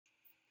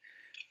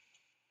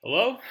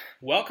Hello,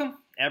 welcome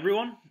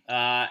everyone.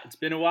 It's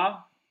been a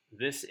while.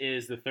 This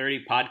is the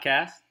 30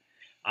 podcast.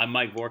 I'm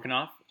Mike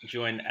Vorkanoff,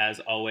 joined as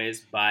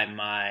always by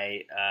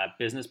my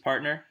business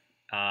partner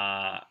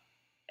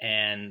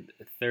and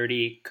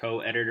 30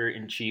 co-editor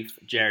in chief,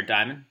 Jared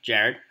Diamond.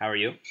 Jared, how are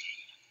you?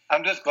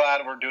 I'm just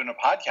glad we're doing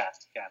a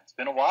podcast again. It's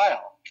been a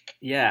while.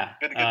 Yeah,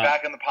 Good to get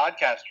back in the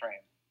podcast train.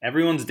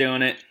 Everyone's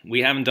doing it.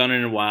 We haven't done it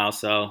in a while,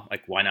 so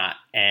why not?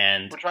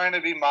 And we're trying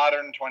to be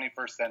modern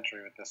 21st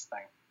century with this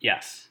thing.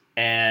 Yes.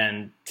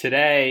 And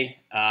today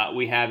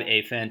we have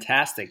a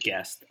fantastic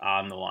guest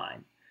on the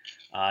line.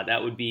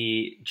 That would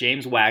be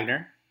James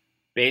Wagner,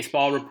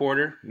 baseball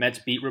reporter, Mets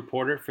beat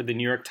reporter for the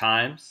New York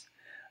Times.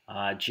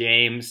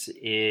 James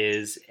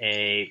is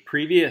a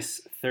previous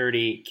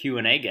 30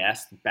 Q&A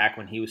guest back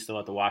when he was still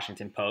at the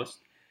Washington Post.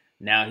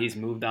 Now he's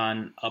moved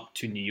on up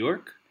to New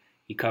York.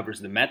 He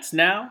covers the Mets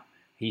now.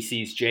 He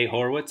sees Jay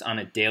Horwitz on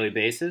a daily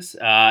basis.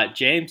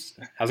 James,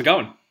 how's it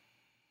going?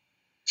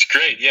 It's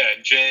great, yeah.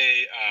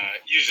 Jay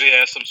usually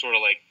has some sort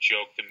of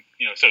joke,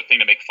 sort of thing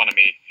to make fun of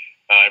me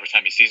every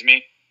time he sees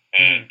me,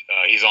 and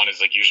he's on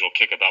his usual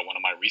kick about one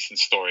of my recent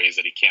stories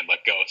that he can't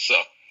let go. So,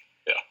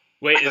 yeah.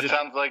 Wait,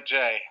 sounds like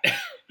Jay.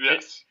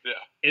 Yes, yeah.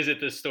 Is it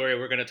the story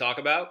we're going to talk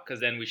about? Because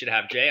then we should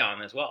have Jay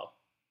on as well.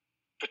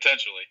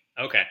 Potentially.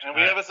 Okay. And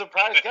we have a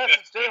surprise guest.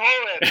 It's Jay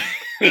Horwitz.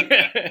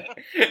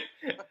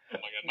 Oh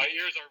my god, my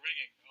ears are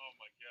ringing. Oh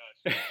my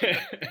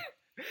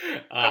gosh.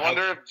 I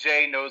wonder if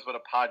Jay knows what a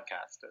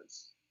podcast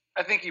is.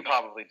 I think he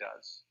probably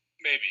does.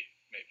 Maybe.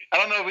 I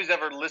don't know if he's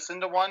ever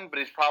listened to one, but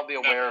he's probably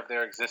aware of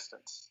their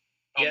existence.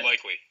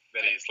 Unlikely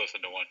that he's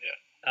listened to one,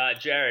 yeah.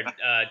 Jared,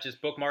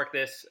 just bookmark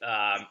this.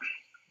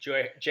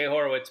 Jay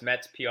Horwitz,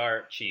 Mets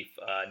PR chief,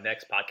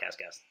 next podcast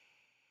guest.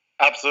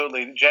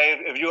 Absolutely. Jay,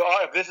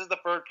 if this is the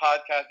first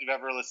podcast you've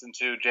ever listened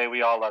to, Jay,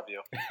 we all love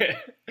you.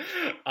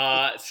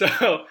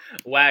 So,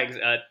 Wags,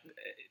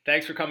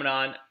 thanks for coming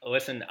on.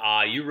 Listen,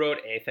 you wrote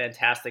a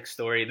fantastic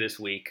story this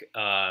week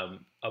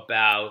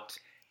about,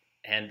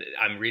 and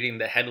I'm reading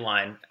the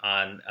headline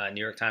on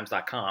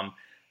NewYorkTimes.com,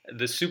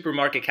 the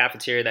supermarket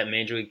cafeteria that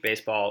Major League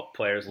Baseball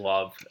players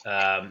love.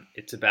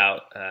 It's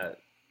about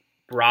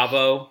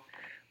Bravo,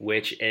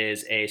 which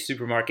is a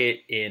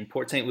supermarket in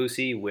Port St.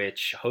 Lucie,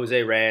 which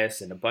Jose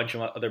Reyes and a bunch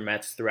of other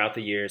Mets throughout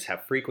the years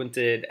have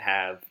frequented,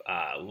 have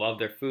loved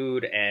their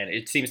food, and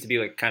it seems to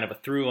be kind of a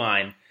through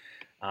line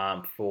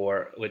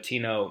for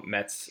Latino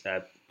Mets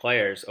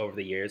players over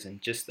the years.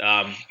 And just,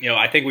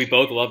 I think we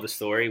both love the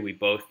story. We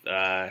both,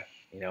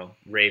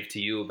 rave to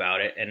you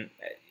about it. And,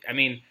 I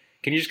mean,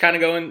 can you just kind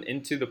of go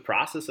into the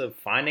process of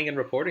finding and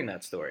reporting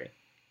that story?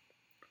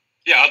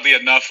 Yeah, oddly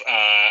enough,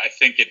 I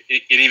think it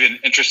even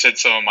interested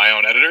some of my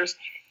own editors,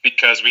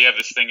 because we have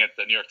this thing at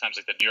the New York Times,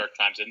 the New York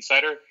Times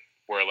Insider,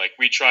 where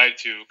we try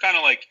to kind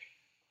of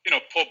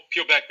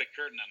peel back the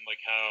curtain on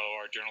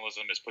how our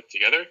journalism is put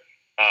together.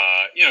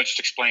 Just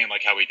explain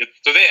how we did.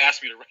 So they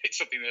asked me to write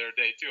something the other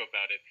day too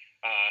about it.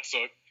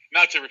 So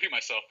not to repeat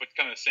myself, but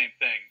kind of the same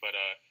thing. But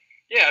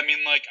yeah, I mean,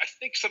 I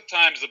think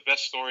sometimes the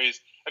best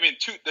stories. I mean,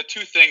 the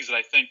two things that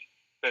I think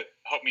that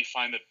help me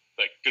find the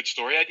good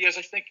story ideas.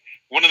 I think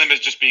one of them is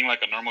just being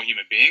a normal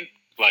human being.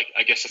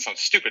 I guess that sounds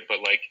stupid, but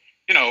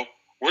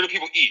where do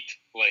people eat?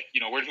 Where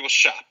do people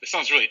shop? It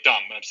sounds really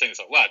dumb when I'm saying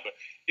this out loud, but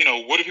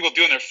what do people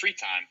do in their free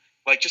time?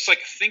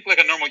 Think like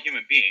a normal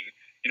human being.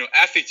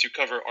 Athletes you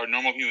cover are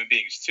normal human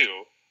beings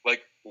too.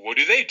 What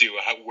do they do?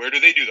 Where do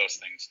they do those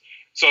things?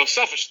 So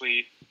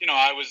selfishly,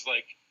 I was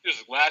this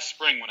was last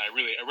spring when I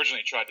really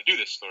originally tried to do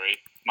this story.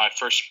 My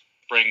first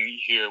spring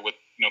here with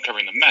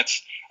covering the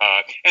Mets,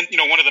 and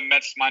one of the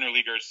Mets minor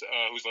leaguers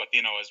who's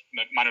Latino, is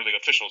minor league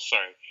officials,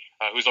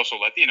 who's also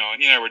Latino,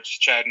 and he and I were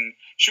just chatting,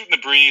 shooting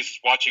the breeze,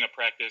 watching a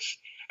practice,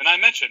 and I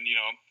mentioned,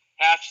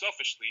 half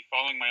selfishly,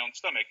 following my own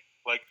stomach,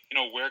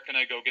 where can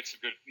I go get some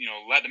good,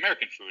 Latin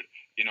American food?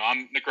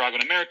 I'm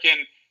Nicaraguan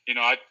American.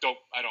 I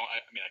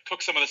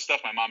cook some of the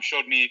stuff my mom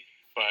showed me,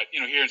 but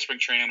here in spring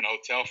training, I'm in a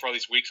hotel for all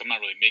these weeks. I'm not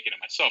really making it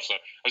myself, so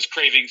I was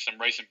craving some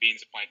rice and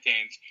beans and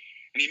plantains.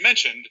 And he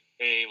mentioned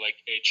a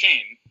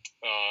chain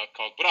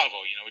called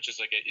Bravo, which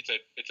is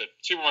it's a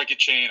supermarket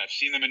chain. I've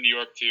seen them in New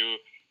York too.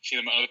 Seen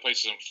them in other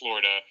places in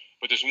Florida,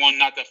 but there's one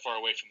not that far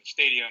away from the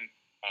stadium,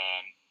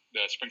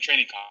 the spring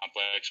training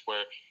complex,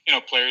 where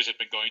players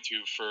have been going to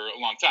for a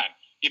long time.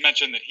 He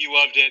mentioned that he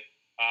loved it,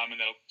 and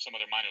that some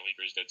other minor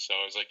leaguers did. So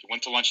I was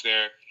went to lunch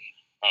there.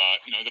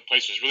 The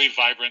place was really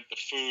vibrant. The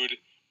food,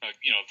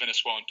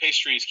 Venezuelan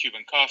pastries,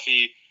 Cuban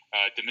coffee,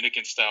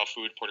 Dominican style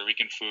food, Puerto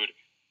Rican food.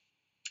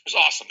 It was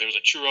awesome. There was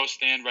a churro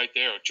stand right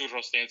there, or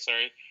churro stand,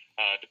 sorry,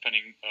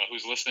 depending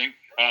who's listening.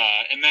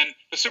 And then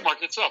the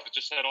supermarket itself, it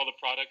just had all the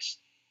products,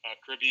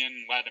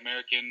 Caribbean, Latin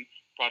American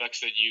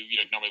products that you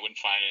normally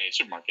wouldn't find in a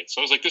supermarket.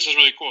 So I was this is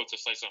really cool. It's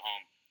a slice of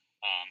home.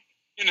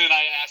 And then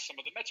I asked some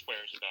of the Mets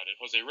players about it.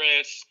 Jose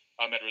Reyes,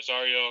 Ahmed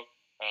Rosario,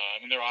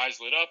 and their eyes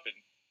lit up, and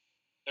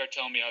they're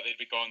telling me how they'd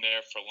been going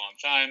there for a long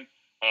time.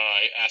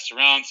 I asked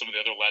around some of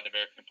the other Latin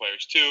American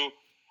players too.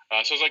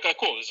 So I was oh,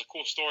 cool. This is a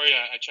cool story.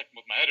 I checked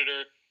with my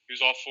editor. He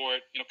was all for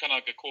it. Kind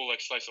of a cool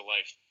slice of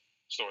life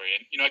story.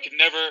 And I could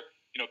never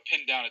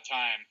pinned down a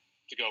time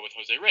to go with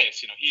Jose Reyes.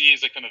 He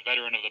is a kind of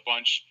veteran of the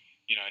bunch,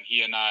 and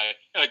he and I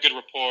had a good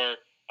rapport.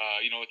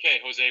 Like,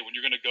 hey, Jose, when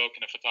you're going to go, can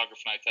a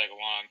photographer and I tag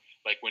along?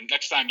 Like, when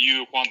next time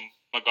you, Juan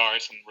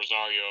Magares, and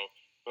Rosario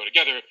go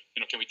together,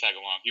 can we tag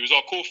along? He was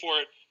all cool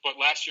for it,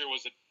 but last year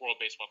was the World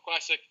Baseball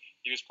Classic.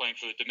 He was playing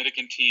for the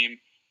Dominican team,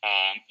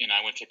 and I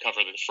went to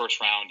cover the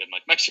first round in,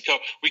 like, Mexico.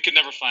 We could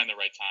never find the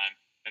right time,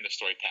 and the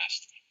story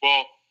passed.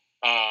 Well,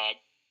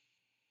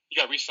 he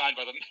got re-signed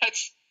by the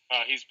Mets.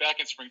 He's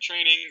back in spring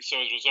training. So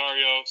is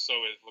Rosario. So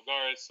is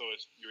Lagares. So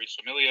is Luis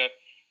Familia.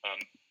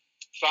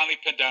 Finally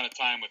pinned down a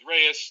time with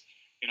Reyes.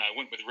 I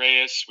went with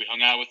Reyes. We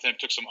hung out with him,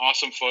 took some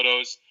awesome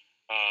photos.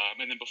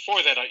 And then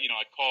before that, I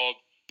called,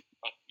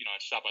 I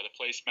stopped by the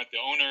place, met the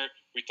owner.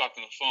 We talked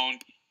on the phone.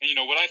 And,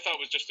 what I thought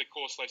was just a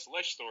cool slice of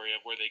life story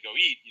of where they go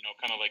eat,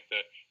 kind of like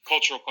the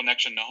cultural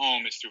connection to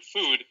home is through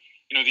food.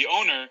 The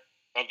owner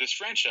of this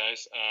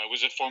franchise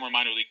was a former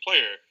minor league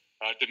player,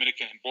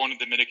 born in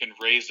Dominican,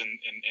 raised in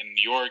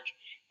New York,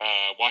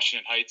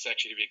 Washington Heights,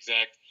 actually, to be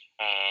exact.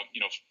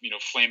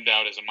 Flamed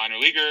out as a minor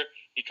leaguer.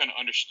 He kind of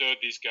understood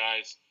these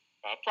guys'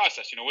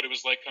 process, what it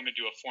was like coming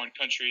to a foreign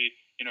country,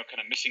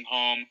 kind of missing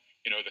home,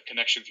 the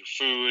connection through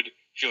food,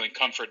 feeling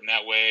comfort in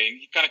that way. And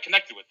he kind of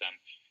connected with them.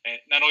 And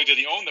not only did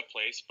he own the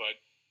place, but,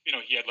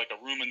 he had like a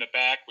room in the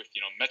back with,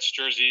 Mets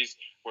jerseys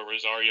where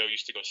Rosario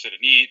used to go sit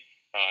and eat.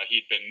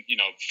 He'd been,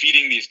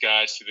 feeding these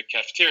guys through the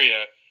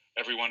cafeteria,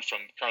 everyone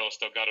from Carlos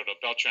Delgado to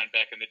Beltran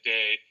back in the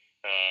day,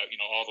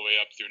 all the way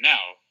up through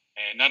now.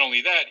 And not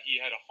only that, he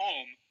had a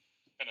home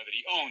kind of that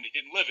he owned, he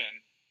didn't live in,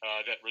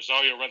 that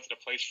Rosario rented a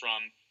place from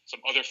some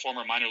other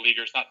former minor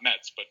leaguers, not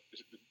Mets, but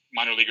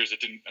minor leaguers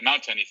that didn't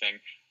amount to anything,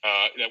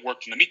 that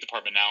worked in the meat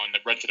department now and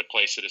that rented a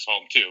place at his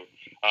home too.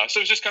 So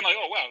it was just kind of like,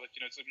 oh wow,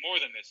 it's more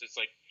than this. It's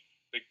like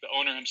the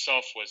owner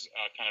himself was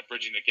kind of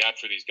bridging the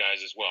gap for these guys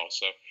as well.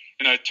 So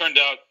it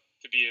turned out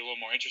to be a little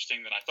more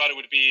interesting than I thought it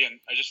would be, and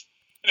I just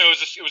it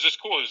was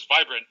just cool. It was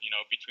vibrant,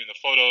 between the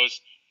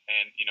photos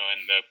and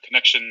and the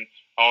connection,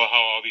 how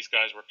all these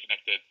guys were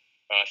connected.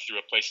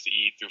 Through a place to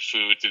eat, through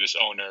food, through this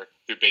owner,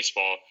 through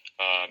baseball,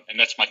 and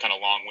that's my kind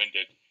of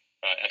long-winded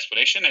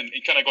explanation. And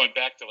kind of going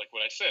back to like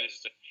what I said is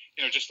that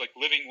just like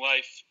living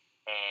life,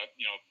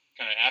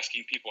 kind of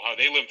asking people how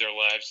they live their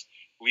lives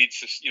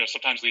leads to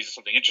sometimes leads to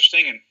something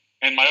interesting.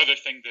 And my other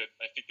thing that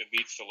I think that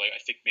leads to I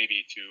think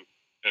maybe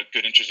to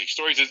good interesting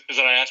stories is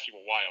that I ask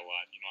people why a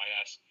lot. I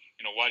ask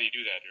why do you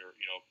do that, or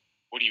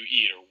what do you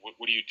eat, or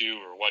what do you do,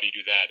 or why do you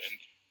do that, and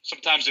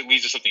sometimes it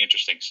leads to something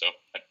interesting. So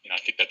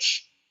I think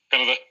that's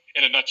kind of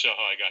in a nutshell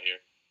how I got here.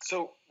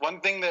 So one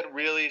thing that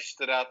really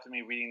stood out to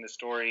me reading the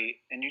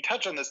story, and you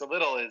touch on this a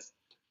little, is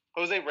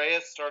Jose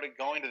Reyes started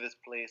going to this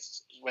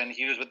place when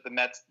he was with the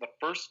Mets the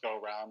first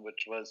go-round,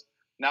 which was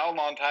now a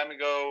long time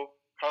ago.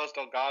 Carlos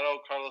Delgado,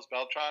 Carlos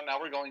Beltran. Now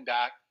we're going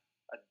back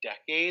a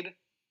decade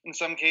in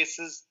some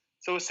cases.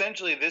 So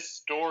essentially this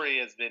story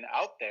has been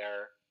out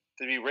there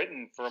to be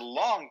written for a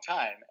long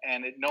time,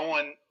 and no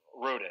one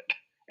wrote it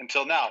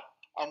until now.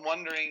 I'm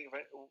wondering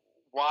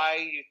why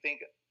you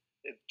think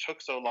it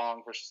took so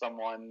long for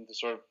someone to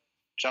sort of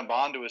jump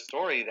onto a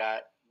story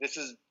that this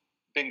has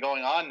been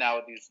going on now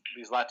with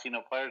these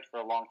Latino players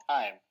for a long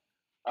time.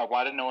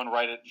 Why did no one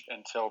write it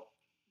until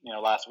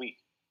last week?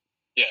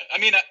 Yeah, I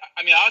mean,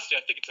 honestly,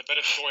 I think it's a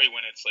better story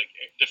when it's like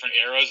different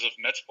eras of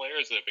Mets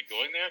players that have been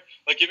going there.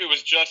 Like if it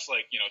was just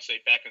like say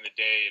back in the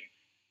day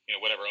and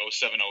whatever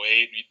 07,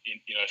 08,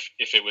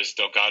 if it was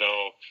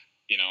Delgado.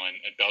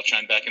 And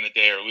Beltran back in the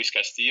day, or Luis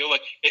Castillo,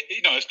 like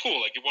it's cool.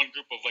 Like one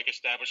group of like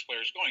established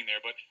players going there,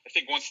 but I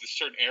think once the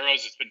certain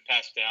eras it's been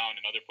passed down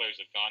and other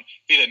players have gone,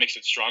 I think that makes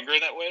it stronger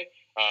in that way.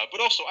 But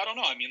also, I don't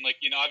know. I mean, like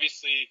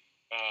obviously,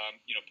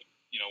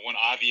 one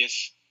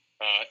obvious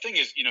thing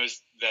is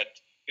is that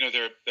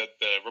that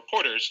the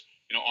reporters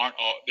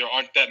there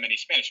aren't that many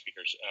Spanish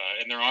speakers,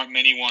 and there aren't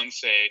many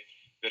ones say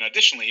that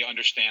additionally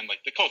understand like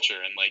the culture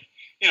and like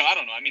I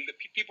don't know. I mean,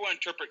 people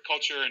interpret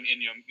culture and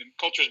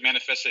cultures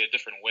manifested in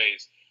different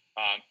ways.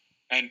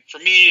 And for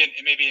me, and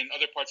maybe in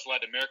other parts of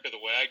Latin America, the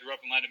way I grew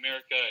up in Latin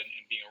America and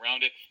being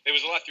around it, it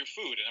was a lot through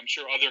food. And I'm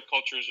sure other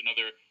cultures and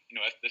other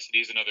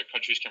ethnicities and other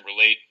countries can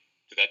relate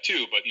to that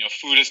too. But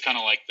food is kind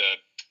of like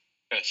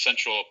the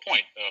central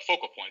point,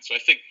 focal point. So I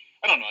think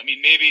I don't know. I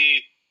mean,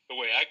 maybe the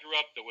way I grew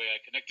up, the way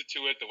I connected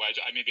to it, the way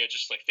I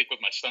just like think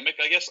with my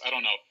stomach. I guess I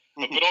don't know.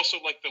 But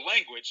also like the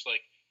language, like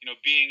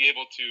being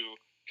able to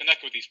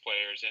connect with these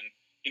players and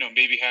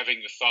maybe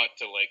having the thought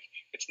to like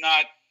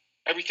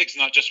everything's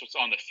not just what's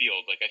on the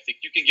field. Like I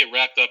think you can get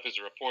wrapped up as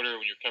a reporter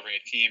when you're covering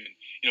a team,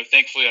 and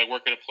thankfully I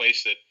work at a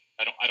place that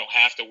I don't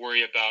have to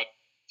worry about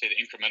say the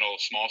incremental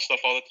small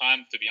stuff all the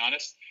time, to be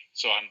honest.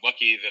 So I'm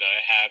lucky that I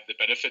have the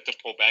benefit to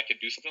pull back and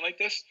do something like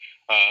this.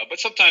 But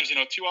sometimes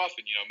too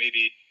often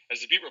maybe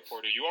as a beat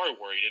reporter you are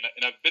worried,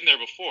 and I've been there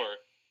before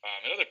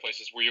at other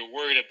places where you're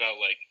worried about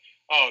like,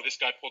 oh, this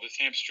guy pulled his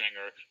hamstring,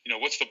 or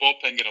what's the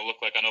bullpen going to look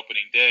like on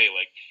opening day?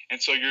 Like,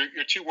 and so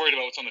you're too worried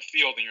about what's on the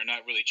field, and you're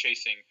not really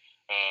chasing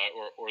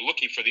or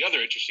looking for the other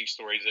interesting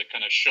stories that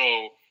kind of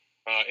show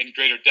in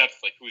greater depth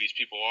like who these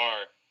people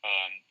are,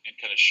 and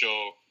kind of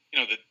show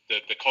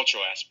the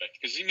cultural aspect,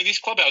 because I mean these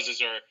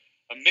clubhouses are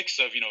a mix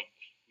of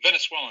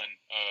Venezuelan,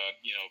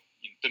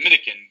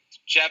 Dominican,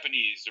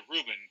 Japanese,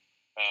 Aruban,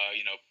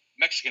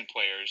 Mexican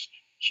players,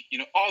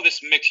 all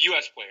this mix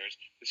U.S. players,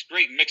 this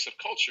great mix of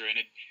culture, and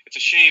it's a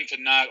shame to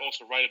not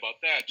also write about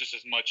that just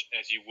as much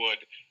as you would,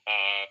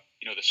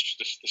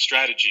 the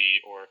strategy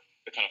or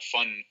the kind of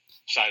fun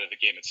side of the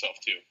game itself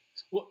too.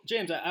 Well,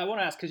 James, I want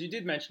to ask, because you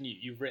did mention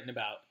you've written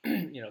about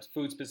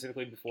food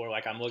specifically before.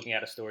 Like I'm looking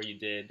at a story you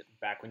did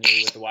back when you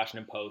were with the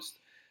Washington Post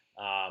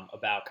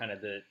about kind of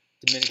the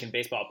Dominican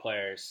baseball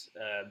players,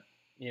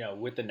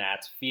 with the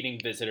Nats feeding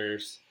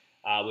visitors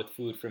with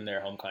food from their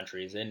home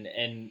countries, and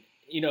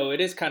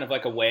it is kind of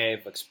like a way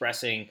of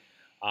expressing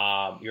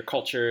your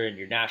culture and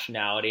your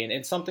nationality,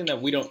 and something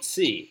that we don't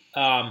see.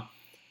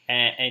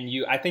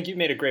 I think you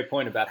made a great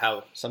point about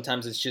how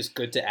sometimes it's just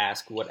good to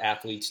ask what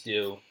athletes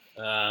do.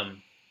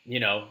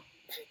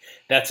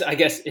 That's, I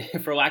guess,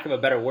 for lack of a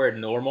better word,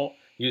 normal,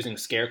 using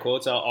scare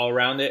quotes all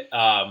around it.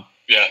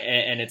 Yeah.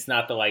 And it's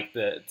not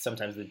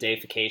sometimes the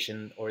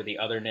deification or the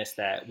otherness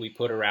that we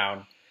put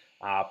around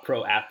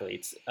pro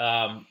athletes.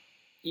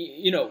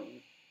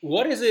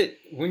 What is it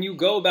when you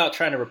go about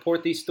trying to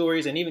report these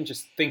stories and even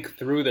just think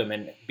through them,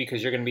 and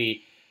because you're going to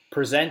be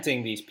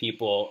presenting these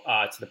people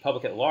to the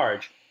public at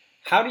large,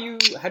 how do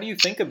you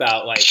think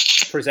about like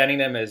presenting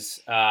them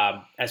as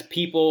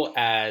people,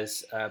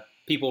 as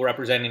people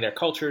representing their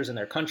cultures and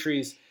their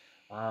countries?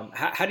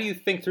 How do you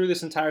think through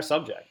this entire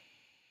subject?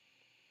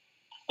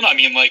 I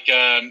mean, like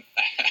I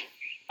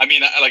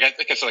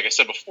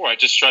said before, I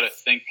just try to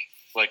think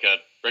like a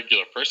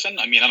regular person.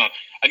 I mean, I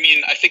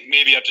think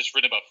maybe I've just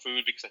written about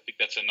food because I think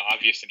that's an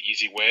obvious and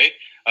easy way,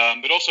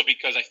 but also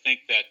because I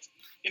think that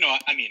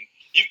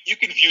you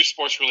can view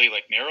sports really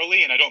like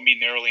narrowly, and I don't mean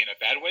narrowly in a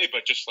bad way,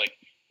 but just like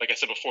I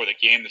said before, the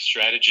game, the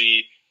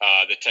strategy,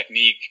 the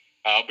technique,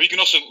 but you can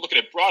also look at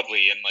it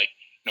broadly and like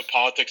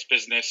politics,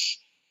 business,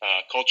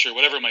 culture,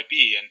 whatever it might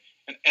be,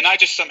 and I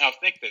just somehow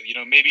think that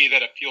maybe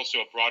that appeals to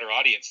a broader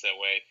audience that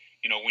way.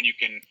 When you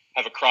can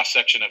have a cross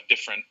section of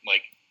different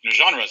like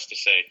genres to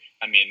say.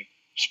 I mean,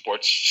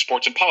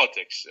 sports and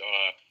politics.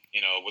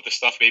 With the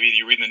stuff maybe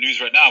you read in the news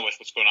right now with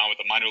what's going on with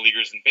the minor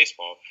leaguers in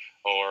baseball,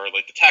 or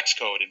like the tax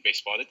code in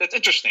baseball. That's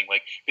interesting.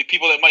 Like the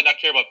people that might not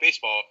care about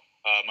baseball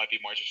might be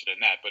more interested in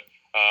that. But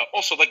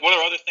also, like, what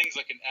are other things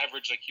like an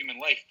average like human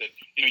life that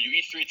you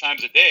eat 3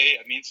 times a day?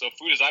 I mean, so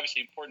food is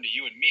obviously important to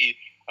you and me.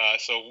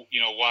 So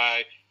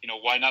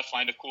why not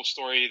find a cool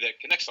story that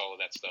connects all of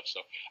that stuff?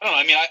 So I don't know.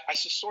 I mean, I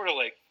just sort of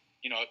like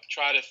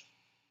try to.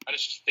 I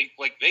just think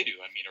like they do.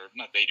 I mean, or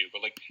not they do,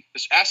 but like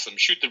just ask them,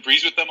 shoot the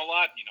breeze with them a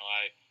lot.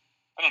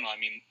 I don't know. I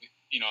mean,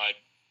 I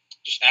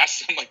just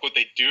ask them like what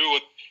they do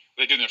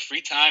in their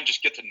free time.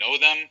 Just get to know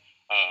them.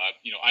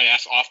 I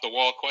ask off the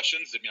wall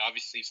questions. I mean,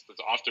 obviously it's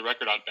off the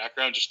record on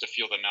background just to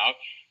feel them out,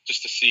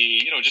 just to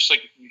see, just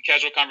like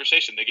casual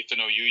conversation. They get to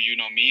know you, you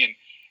know me,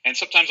 and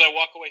sometimes I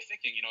walk away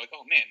thinking, like,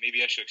 oh man,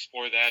 maybe I should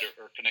explore that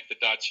or connect the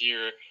dots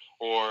here,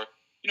 or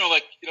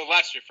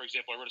last year, for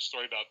example, I wrote a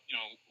story about,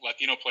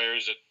 Latino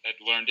players that had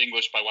learned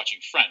English by watching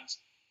Friends.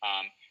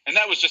 And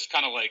that was just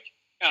kind of like,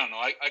 I don't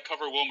know, I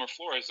cover Wilmer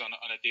Flores on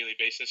a daily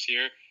basis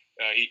here.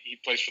 He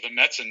plays for the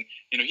Mets, and,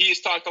 he has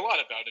talked a lot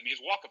about him.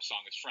 His walk-up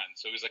song is Friends.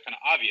 So it was like kind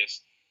of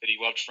obvious that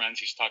he loved Friends.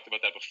 He's talked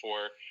about that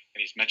before, and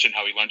he's mentioned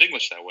how he learned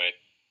English that way.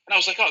 And I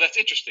was like, oh, that's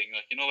interesting.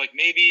 Like, like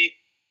maybe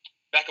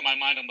back in my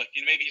mind, I'm like,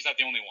 maybe he's not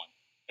the only one.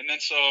 And then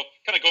so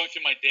kind of going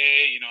through my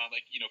day,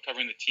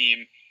 covering the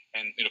team,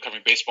 and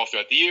covering baseball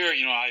throughout the year,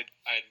 I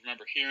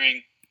remember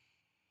hearing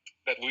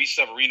that Luis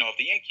Severino of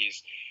the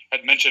Yankees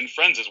had mentioned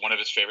Friends as one of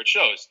his favorite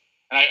shows,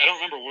 and I don't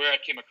remember where I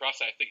came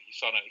across that. I think he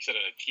said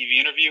it in a TV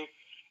interview,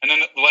 and then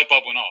the light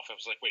bulb went off. I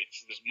was like, wait,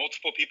 so there's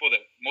multiple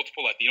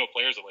Latino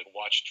players that like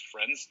watched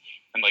Friends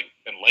and like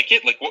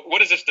it. Like,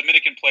 what is this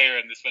Dominican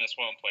player and this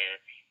Venezuelan player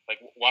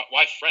like?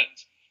 Why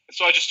Friends? And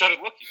so I just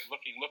started looking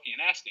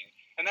and asking,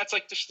 and that's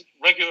like just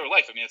regular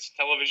life. I mean, it's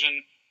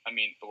television. I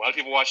mean, a lot of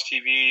people watch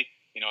TV.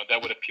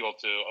 That would appeal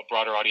to a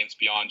broader audience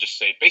beyond just,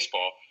 say,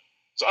 baseball.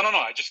 So I don't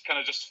know. I just kind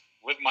of just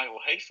live my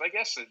life, I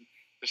guess, and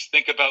just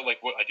think about,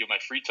 like, what I do in my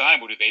free time.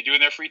 What do they do in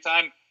their free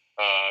time?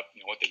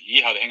 What they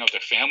eat, how they hang out with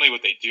their family,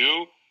 what they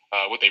do,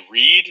 what they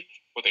read,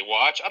 what they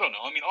watch. I don't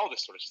know. I mean, all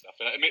this sort of stuff.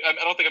 I mean, I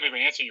don't think I'm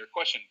even answering your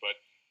question, but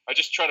I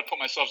just try to put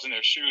myself in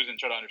their shoes and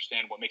try to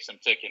understand what makes them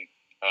tick, and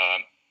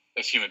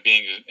as human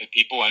beings and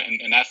people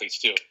and athletes,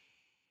 too.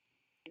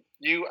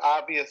 You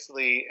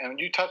obviously, and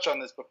you touched on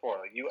this before,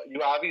 like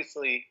you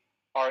obviously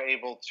are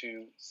able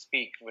to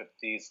speak with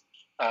these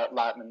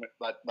Latin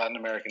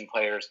American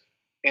players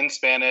in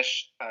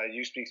Spanish.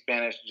 You speak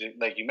Spanish,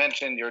 like you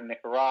mentioned. You're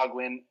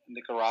Nicaraguan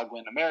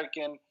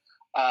American,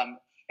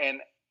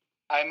 and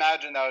I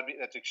imagine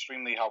that's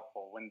extremely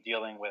helpful when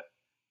dealing with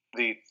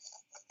the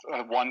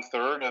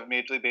 1/3 of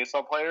Major League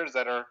Baseball players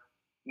that are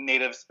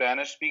native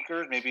Spanish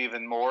speakers, maybe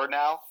even more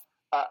now.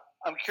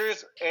 I'm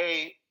curious.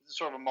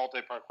 Sort of a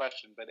multi-part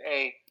question, but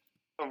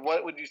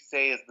what would you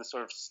say is the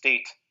sort of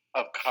state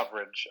of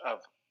coverage of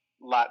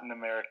Latin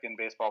American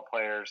baseball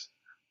players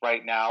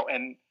right now?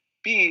 And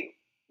B,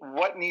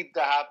 what needs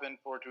to happen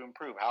for it to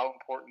improve? How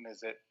important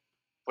is it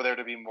for there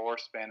to be more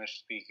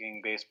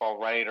Spanish-speaking baseball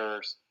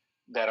writers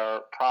that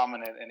are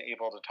prominent and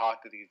able to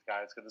talk to these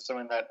guys? Because it's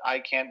something that I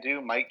can't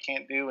do, Mike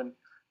can't do, and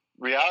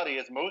reality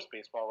is most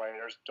baseball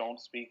writers don't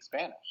speak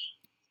Spanish.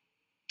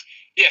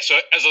 Yeah, so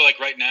as of like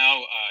right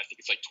now, I think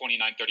it's like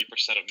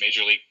 29-30% of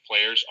major league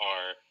players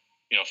are,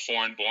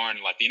 foreign-born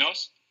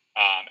Latinos,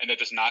 and that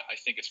does not, I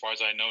think, as far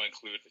as I know,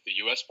 include the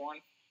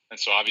U.S.-born. And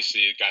so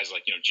obviously guys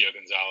like Gio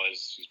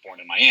Gonzalez, who's born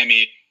in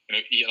Miami,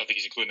 I don't think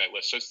he's included in that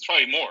list. So it's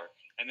probably more.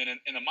 And then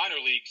in the minor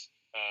leagues,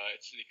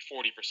 it's like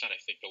 40%. I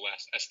think the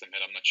last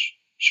estimate. I'm not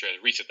sure how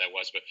recent that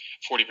was, but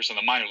 40% of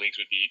the minor leagues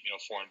would be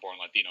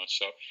foreign-born Latinos.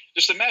 So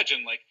just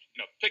imagine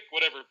pick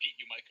whatever beat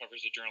you might cover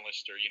as a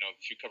journalist, or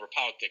if you cover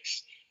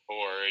politics,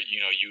 or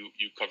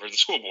you cover the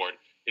school board.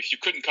 If you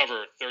couldn't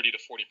cover 30 to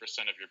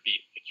 40% of your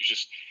beat, you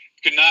just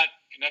could not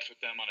connect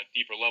with them on a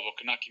deeper level,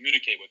 could not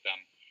communicate with them.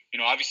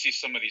 Obviously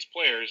some of these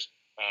players,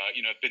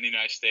 have been in the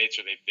United States,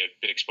 or they've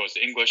been exposed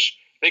to English.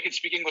 They can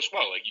speak English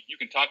well. You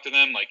can talk to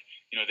them,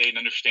 they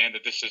understand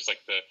that this is like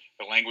the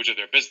language of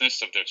their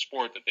business, of their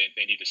sport, that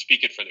they need to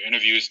speak it for their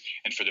interviews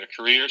and for their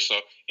career. So,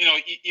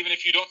 even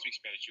if you don't speak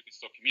Spanish, you can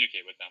still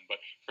communicate with them. But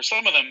for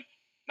some of them,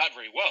 not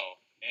very well.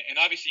 And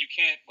obviously you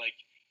can't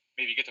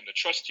maybe get them to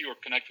trust you or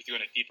connect with you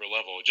on a deeper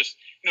level. Just,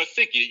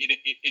 think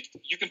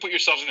you can put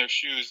yourselves in their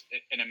shoes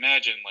and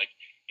imagine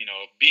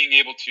being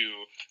able to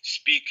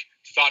speak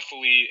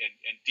thoughtfully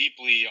and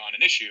deeply on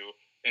an issue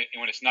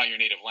when it's not your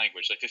native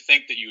language. To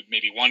think that you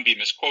maybe be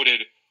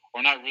misquoted,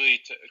 or not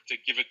really to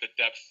give it the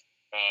depth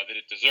that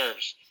it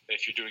deserves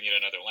if you're doing it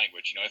in another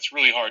language. It's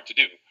really hard to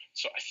do.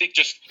 So I think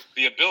just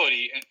the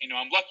ability, and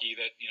I'm lucky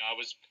that I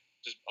was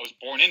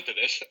born into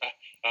this.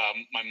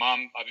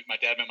 My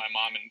dad met my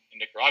mom in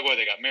Nicaragua.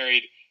 They got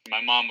married. And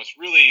my mom was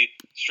really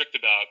strict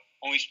about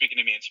only speaking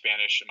to me in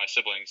Spanish and my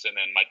siblings, and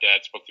then my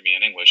dad spoke to me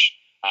in English.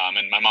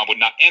 And my mom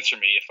would not answer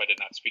me if I did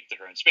not speak to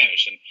her in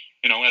Spanish. And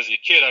as a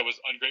kid, I was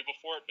ungrateful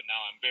for it, but now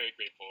I'm very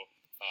grateful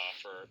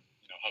for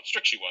how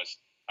strict she was.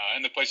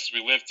 And the places we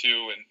lived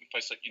to, and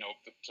places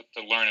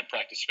to learn and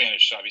practice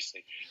Spanish,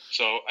 obviously.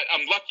 So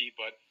I'm lucky,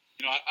 but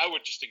I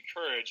would just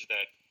encourage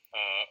that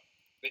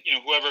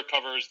whoever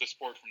covers the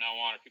sport from now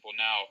on, or people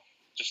now,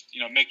 just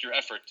make your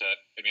effort to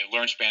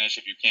learn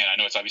Spanish if you can. I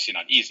know it's obviously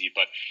not easy,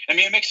 but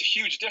it makes a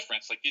huge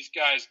difference. These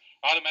guys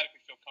automatically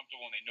feel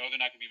comfortable, and they know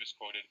they're not going to be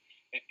misquoted.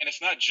 And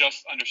it's not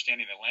just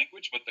understanding the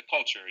language, but the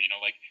culture.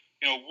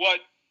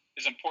 What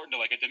is important to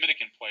a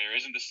Dominican player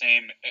isn't the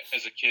same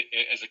as a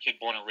kid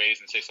born and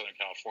raised in, say, Southern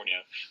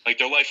California.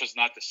 Their life was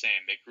not the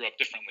same. They grew up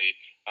differently.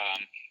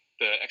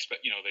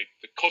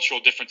 The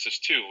cultural differences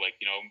too,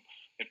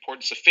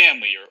 importance of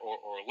family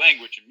or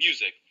language and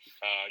music,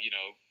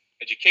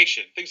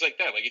 education, things like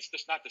that. It's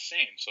just not the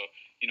same. So,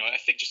 I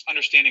think just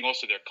understanding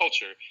also their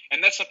culture, and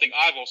that's something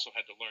I've also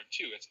had to learn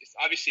too. It's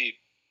obviously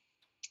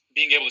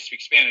being able to speak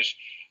Spanish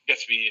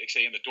gets me,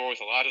 say, in the door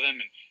with a lot of them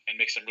and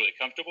makes them really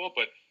comfortable.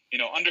 But,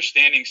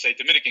 understanding, say,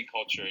 Dominican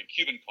culture and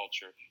Cuban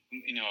culture,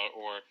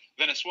 or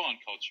Venezuelan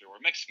culture or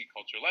Mexican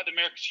culture. Latin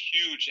America's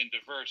huge and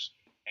diverse,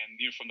 and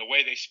from the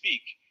way they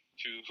speak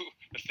to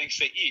the things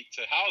they eat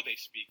to how they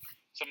speak,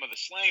 some of the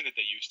slang that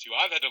they used to.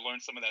 I've had to learn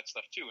some of that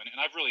stuff too, and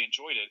I've really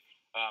enjoyed it.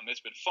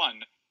 It's been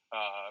fun.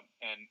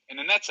 And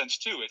in that sense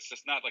too, it's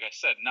just not, like I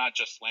said, not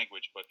just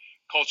language, but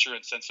culture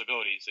and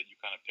sensibilities that you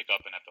kind of pick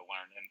up and have to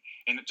learn.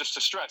 And just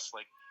to stress,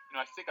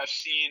 I think I've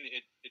seen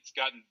it's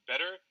gotten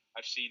better.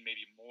 I've seen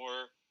maybe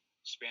more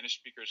Spanish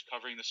speakers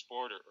covering the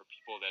sport, or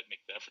people that make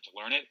the effort to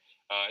learn it.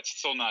 It's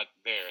still not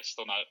there. It's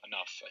still not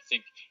enough. I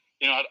think,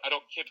 I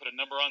can't put a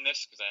number on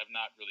this because I have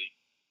not really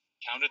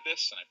counted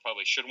this, and I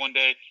probably should one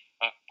day.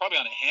 Probably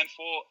on a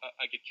handful,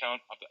 I could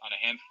count on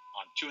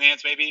two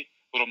hands, maybe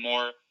a little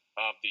more,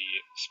 of the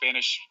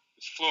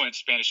fluent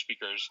Spanish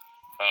speakers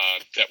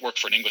that work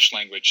for an English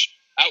language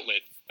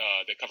outlet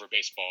that cover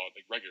baseball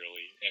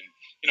regularly.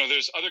 And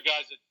there's other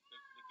guys that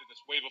did this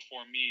way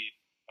before me,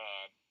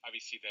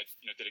 obviously, that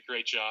did a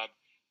great job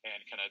and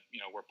kind of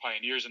were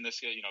pioneers in this.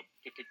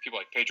 People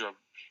like Pedro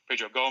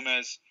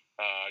Gomez,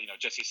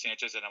 Jesse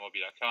Sanchez at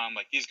MLB.com.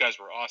 These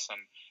guys were awesome,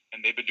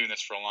 and they've been doing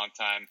this for a long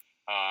time.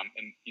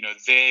 And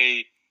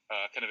they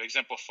kind of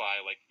exemplify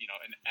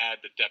and add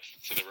the depth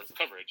to the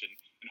coverage, and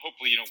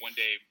hopefully one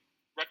day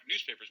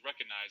newspapers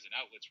recognize and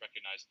outlets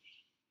recognize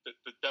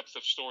the depth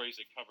of stories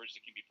and coverage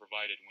that can be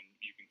provided when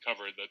you can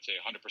cover, let's say,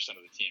 100%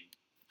 of the team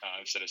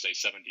instead of, say,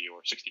 70 or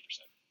 60%.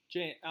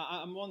 James,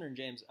 I'm wondering,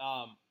 James,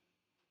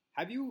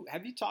 have you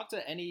talked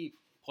to any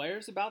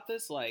players about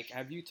this?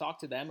 Have you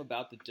talked to them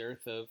about the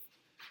dearth of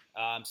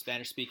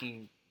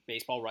Spanish-speaking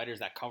baseball writers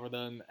that cover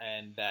them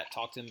and that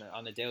talk to them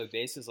on a daily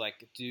basis?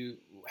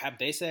 Have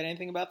they said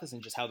anything about this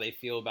and just how they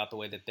feel about the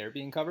way that they're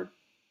being covered?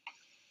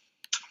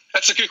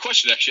 That's a good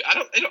question, actually. I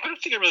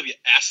don't think I really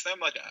asked them.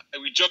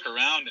 We joke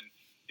around,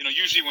 and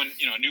usually when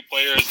a new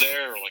player is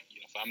there, or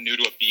if I'm new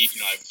to a beat,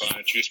 I've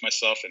introduced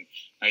myself, and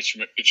I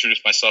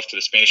introduce myself to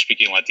the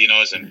Spanish-speaking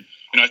Latinos, and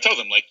I tell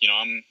them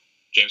I'm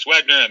James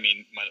Wagner. I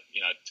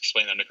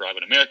explain that I'm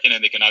Nicaraguan American,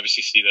 and they can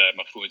obviously see that I'm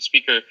a fluent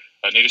speaker,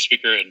 a native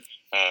speaker, and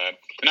And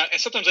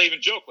sometimes I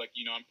even joke, like,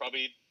 I'm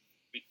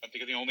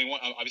think the only one.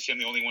 Obviously, I'm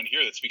the only one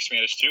here that speaks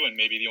Spanish too, and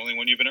maybe the only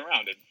one you've been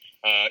around. And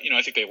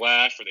I think they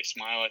laugh or they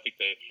smile. I think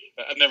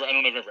I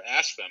don't know if I've ever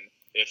asked them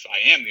if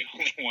I am the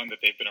only one that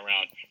they've been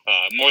around.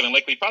 More than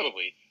likely,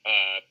 probably,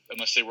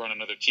 unless they were on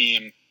another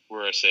team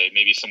where, say,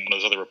 maybe some of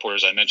those other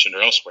reporters I mentioned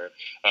are elsewhere.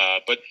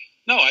 But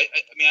no, I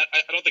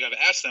don't think I've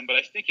asked them, but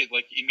I think it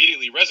like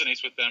immediately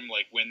resonates with them,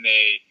 like when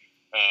they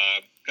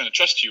kind of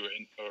trust you,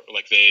 or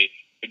like they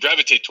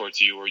gravitate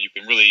towards you, or you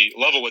can really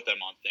level with them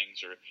on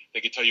things, or they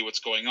can tell you what's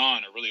going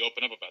on, or really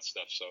open up about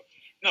stuff. So,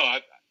 no,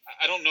 I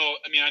don't know.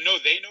 I mean, I know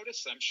they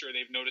notice. I'm sure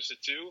they've noticed it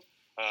too.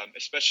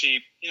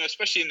 Especially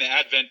in the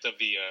advent of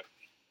the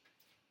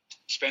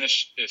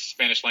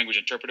Spanish language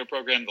interpreter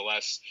program. The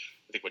last,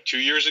 I think,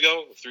 3 years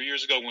ago,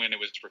 when it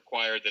was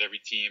required that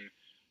every team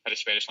had a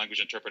Spanish language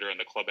interpreter in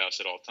the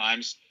clubhouse at all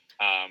times.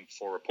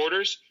 For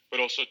reporters,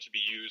 but also to be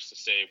used to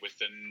say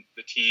within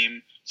the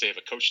team, say if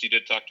a coach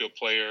needed to talk to a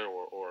player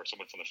or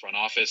someone from the front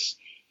office.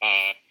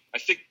 I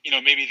think,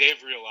 maybe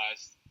they've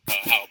realized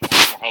how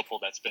more helpful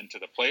that's been to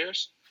the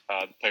players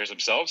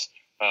themselves.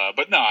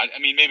 But no, I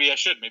mean, maybe I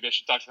should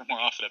talk to them more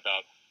often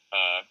about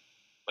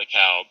like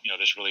how,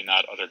 there's really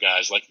not other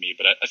guys like me,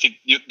 but I think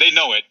they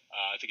know it.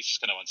 I think it's just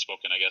kind of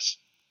unspoken, I guess.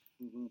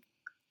 Mm-hmm.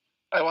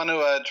 I want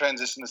to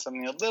transition to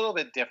something a little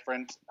bit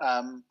different.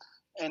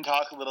 And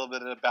talk a little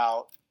bit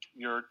about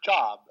your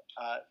job.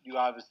 You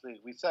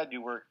obviously, we said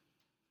you work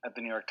at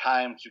the New York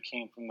Times. You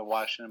came from the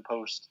Washington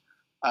Post.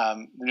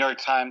 The New York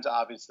Times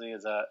obviously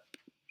is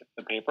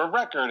the paper of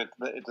record.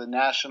 It's a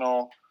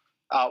national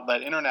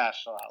outlet,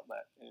 international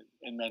outlet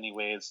in many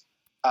ways.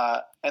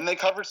 And they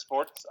cover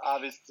sports,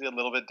 obviously a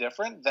little bit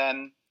different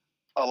than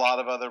a lot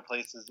of other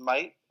places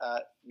might.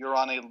 You're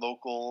on a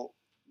local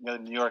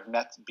New York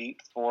Mets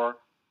beat for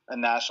a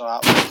national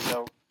outlet.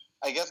 So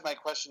I guess my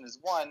question is,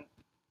 one,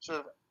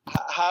 sort of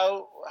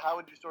how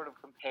would you sort of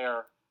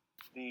compare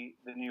the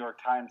New York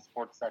Times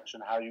sports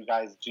section, how you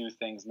guys do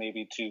things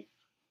maybe to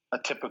a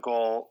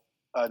typical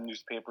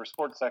newspaper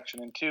sports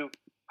section, and two,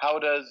 how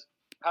does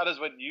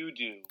what you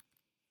do,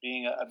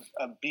 being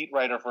a beat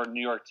writer for a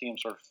New York team,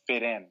 sort of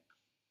fit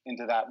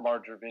into that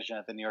larger vision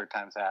that the New York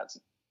Times has?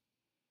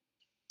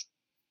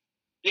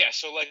 Yeah,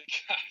 so I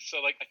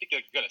think you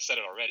kind of said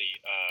it already.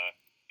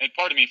 And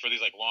pardon me for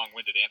these like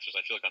long-winded answers.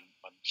 I feel like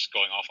I'm just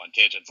going off on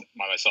tangents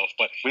by myself.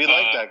 But we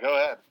like that. Go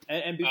ahead.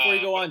 And before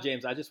you go on,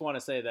 James, I just want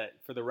to say that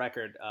for the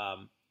record,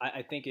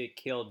 I think it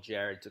killed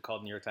Jared to call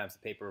the New York Times the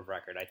paper of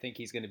record. I think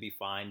he's going to be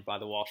fined by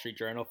the Wall Street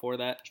Journal for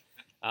that.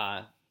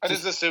 I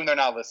just assume they're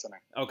not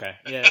listening. Okay,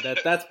 yeah,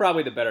 that's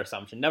probably the better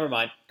assumption. Never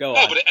mind. Go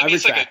on. But I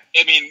retract.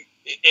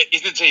 He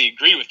didn't say he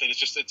agreed with it. It's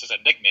just a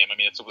nickname. I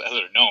mean, it's how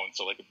they're known,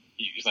 so like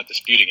he's not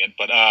disputing it.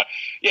 But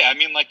yeah, I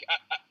mean, like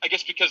I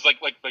guess because like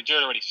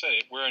Jared already said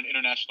it, we're an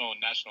international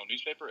and national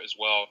newspaper as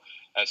well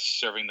as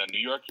serving the New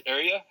York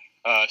area.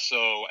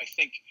 So I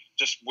think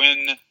just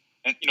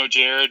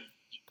Jared,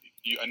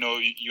 I know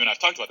you and I've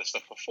talked about this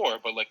stuff before,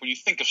 but like when you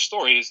think of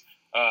stories,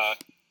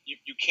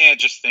 you can't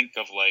just think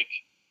of like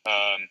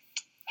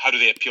how do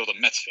they appeal to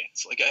Mets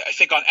fans. Like I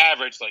think on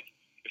average, like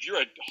if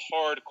you're a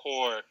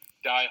hardcore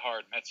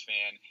diehard Mets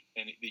fan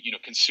and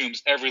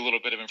consumes every little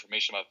bit of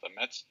information about the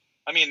Mets,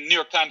 I mean, New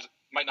York Times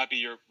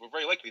will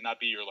very likely not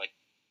be your like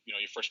your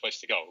first place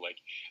to go. Like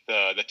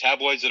the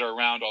tabloids that are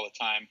around all the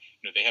time,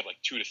 they have like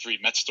 2 to 3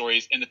 Mets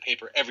stories in the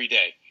paper every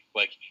day.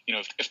 Like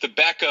if the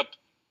backup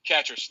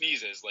catcher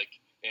sneezes like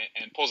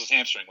and pulls his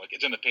hamstring, like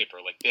it's in the paper.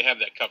 Like they have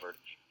that covered.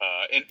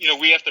 And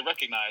we have to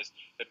recognize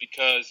that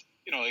because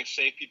like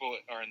say people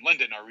are in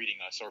London are reading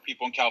us, or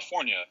people in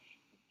California.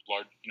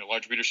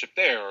 Large readership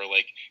there, or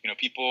like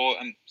people,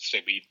 and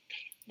say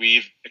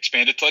we've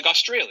expanded to like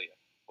Australia.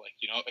 Like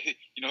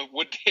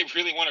would they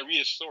really want to read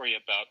a story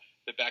about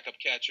the backup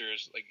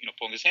catchers like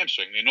pulling his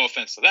hamstring? I mean, no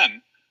offense to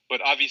them,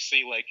 but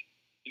obviously like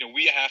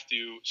we have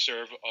to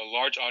serve a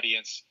large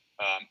audience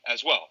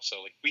as well.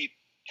 So like we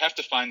have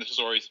to find the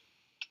stories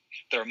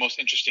that are most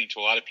interesting to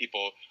a lot of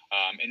people.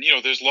 And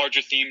there's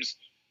larger themes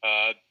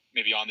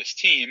maybe on this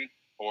team,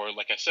 or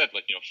like I said,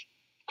 like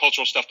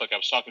cultural stuff like I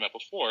was talking about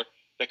before,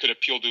 that could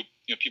appeal to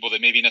people that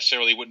maybe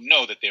necessarily wouldn't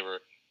know that they were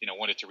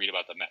wanted to read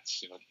about the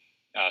Mets.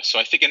 So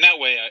I think in that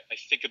way, I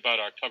think about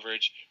our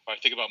coverage, or I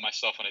think about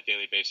myself on a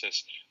daily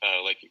basis.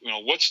 Like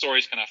what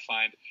stories can I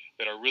find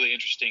that are really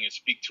interesting and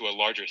speak to a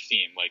larger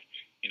theme? Like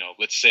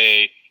let's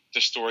say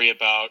it's a story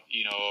about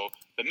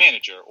the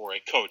manager or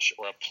a coach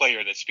or a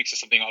player that speaks to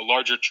something, a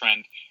larger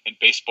trend in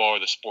baseball or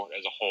the sport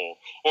as a whole.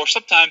 Or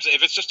sometimes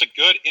if it's just a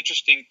good,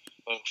 interesting,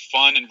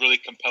 fun, and really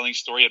compelling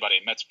story about a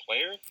Mets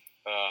player.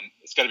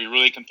 It's got to be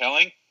really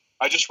compelling.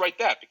 I just write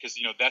that because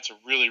that's a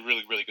really,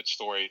 really, really good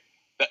story.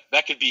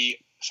 That could be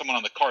someone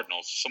on the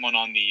Cardinals, someone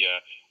on the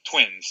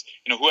Twins,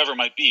 whoever it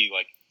might be.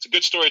 Like it's a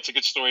good story. It's a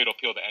good story. It'll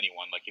appeal to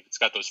anyone. Like if it's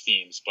got those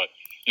themes. But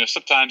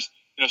sometimes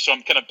so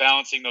I'm kind of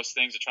balancing those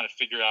things and trying to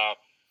figure out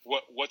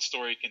what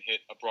story can hit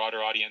a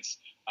broader audience.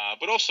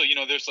 But also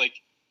there's like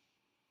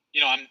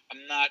I'm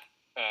not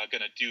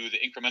going to do the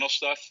incremental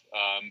stuff,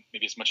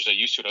 maybe as much as I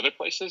used to at other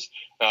places.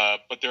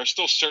 But there are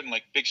still certain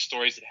like big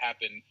stories that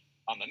happen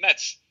on the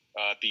Mets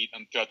beat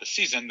throughout the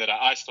season that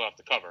I still have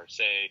to cover.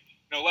 Say,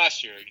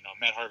 last year,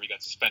 Matt Harvey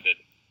got suspended,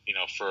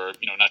 for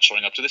not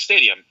showing up to the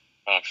stadium.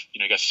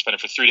 He got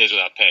suspended for 3 days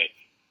without pay.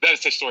 That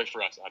is a story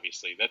for us,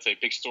 obviously. That's a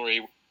big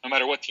story, no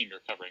matter what team you're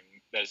covering.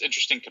 That is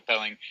interesting,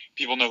 compelling.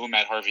 People know who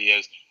Matt Harvey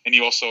is, and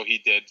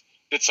he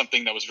did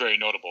something that was very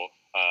notable.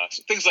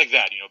 So things like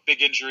that,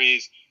 big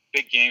injuries,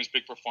 big games,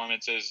 big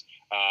performances,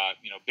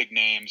 big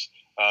names.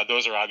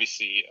 Those are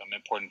obviously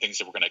important things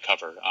that we're going to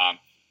cover.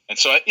 And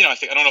so, I don't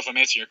know if I'm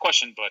answering your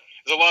question, but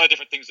there's a lot of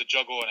different things to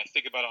juggle, and I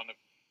think about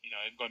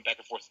going back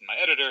and forth with my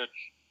editor,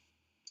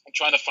 and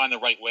trying to find the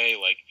right way.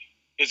 Like,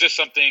 is this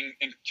something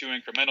too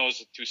incremental?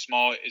 Is it too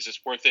small? Is this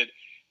worth it?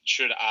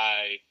 Should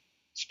I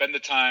spend the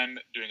time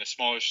doing a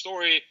smaller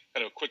story,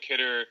 kind of a quick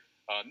hitter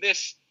on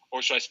this,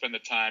 or should I spend the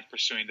time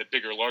pursuing the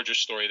bigger, larger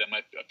story that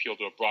might appeal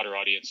to a broader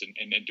audience and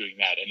doing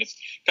that? And it's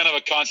kind of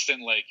a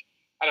constant, like,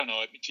 I don't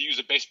know, to use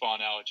a baseball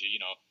analogy,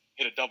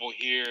 hit a double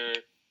here,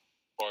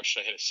 or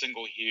should I hit a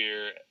single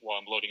here while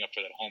I'm loading up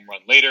for that home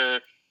run later?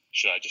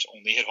 Should I just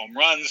only hit home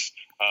runs?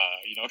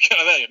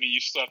 Kind of that. I mean,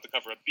 you still have to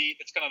cover a beat.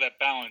 It's kind of that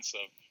balance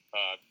of,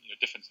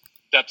 different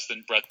depths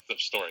and breadth of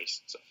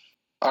stories. So.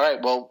 All right.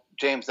 Well,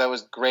 James, that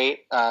was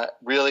great.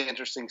 Really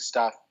interesting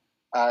stuff.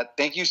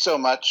 Thank you so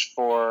much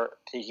for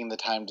taking the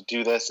time to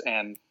do this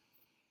and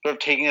sort of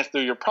taking us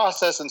through your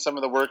process and some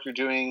of the work you're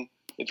doing.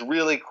 It's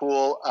really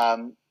cool.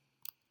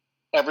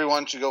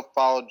 Everyone should go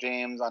follow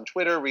James on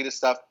Twitter, read his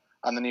stuff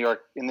in the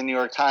New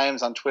York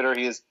Times. On Twitter,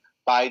 he is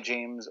by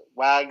James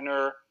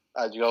Wagner.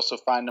 You also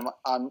find him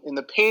in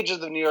the pages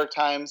of the New York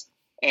Times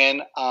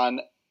and on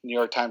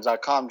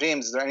NewYorkTimes.com.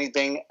 James, is there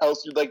anything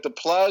else you'd like to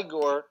plug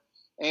or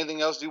anything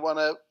else you want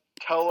to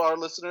tell our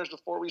listeners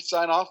before we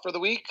sign off for the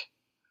week?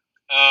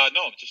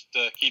 No, just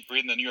keep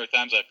reading the New York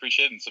Times. I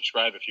appreciate it, and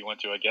subscribe if you want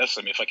to, I guess.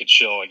 I mean, if I could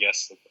chill, I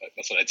guess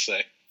that's what I'd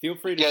say. Feel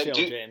free to chill,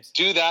 James.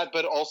 Do that,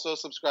 but also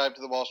subscribe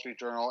to the Wall Street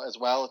Journal as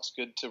well. It's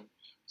good to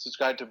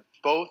subscribe to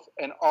both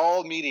and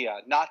all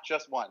media, not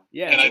just one.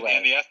 Yeah, and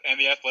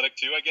the Athletic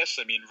too, I guess.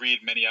 I mean,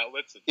 read many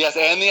outlets. Yes,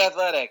 and the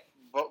Athletic.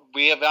 But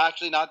we have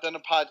actually not done a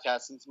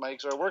podcast since Mike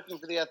started working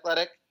for the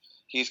Athletic.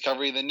 He's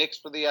covering the Knicks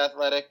for the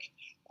Athletic,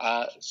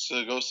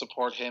 so go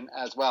support him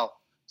as well.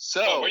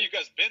 So, where you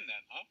guys been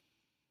then, huh?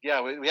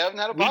 Yeah, we haven't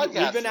had a podcast.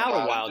 We've been out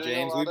a while,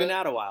 James. We've been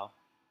out a while.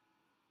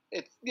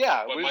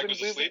 Mike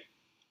was asleep?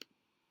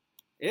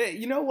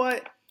 You know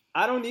what?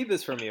 I don't need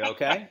this from you,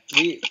 okay?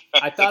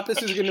 I thought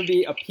this was going to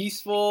be a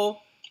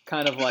peaceful,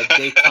 kind of like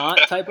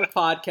détente type of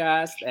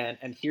podcast,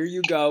 and here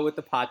you go with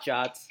the pot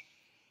shots.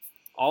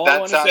 All I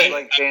want to say,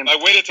 like James. I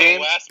waited till the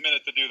last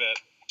minute to do that.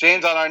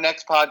 James, on our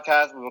next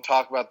podcast, we will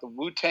talk about the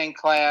Wu-Tang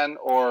Clan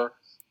or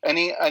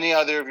any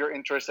other of your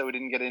interests that we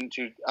didn't get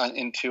into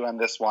on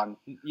this one.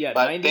 Yeah,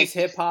 but 90s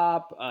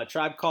hip-hop,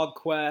 Tribe Called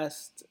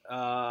Quest. We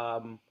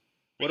can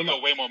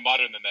go way more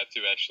modern than that,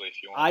 too, actually,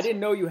 if you want. I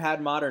didn't know you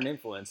had modern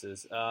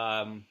influences.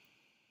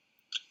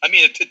 I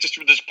mean,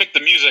 just pick the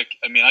music.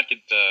 I mean, I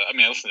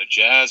listen to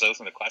jazz, I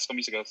listen to classical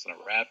music, I listen to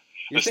rap,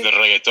 I listen to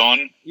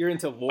reggaeton. You're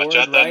into Lorde,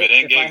 bachata, right?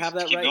 Merengue, if I have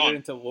that right, going. You're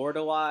into Lorde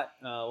a lot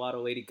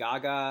of Lady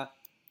Gaga.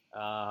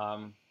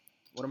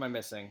 What am I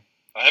missing?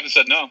 I haven't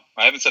said no.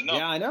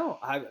 Yeah, I know.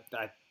 I'm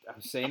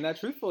saying that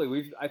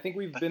truthfully. I think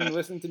we've been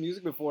listening to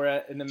music before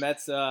in the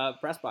Mets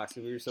press box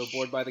because we were so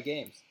bored by the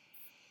games.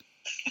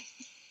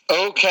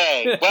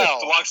 Okay, well,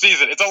 it's a long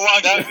season.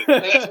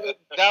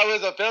 That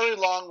was a very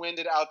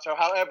long-winded outro.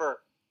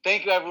 However,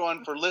 thank you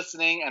everyone for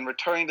listening and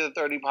returning to the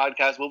 30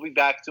 podcast. We'll be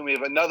back soon. We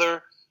have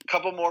another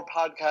couple more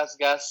podcast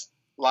guests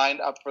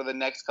lined up for the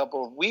next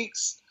couple of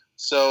weeks.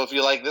 So if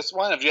you like this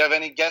one, if you have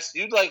any guests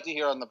you'd like to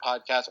hear on the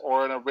podcast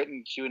or in a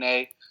written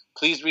Q&A,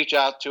 please reach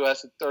out to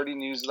us at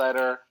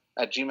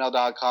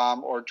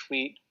 30newsletter@gmail.com or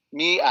tweet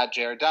me at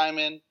Jared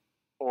Diamond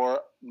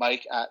or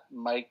Mike at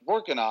Mike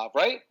Vorkunov,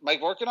 right?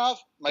 Mike Vorkunov?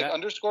 Mike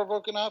underscore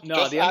Vorkunov?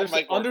 No, the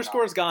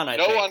underscore's gone, I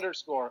think. No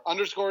underscore.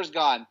 Underscore is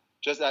gone.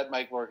 Just at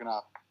Mike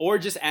Vorkunov. Or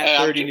just at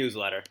 30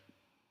 Newsletter.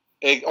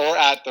 Or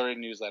at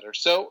 30 Newsletter.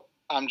 So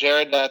I'm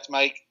Jared. That's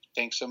Mike.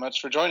 Thanks so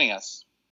much for joining us.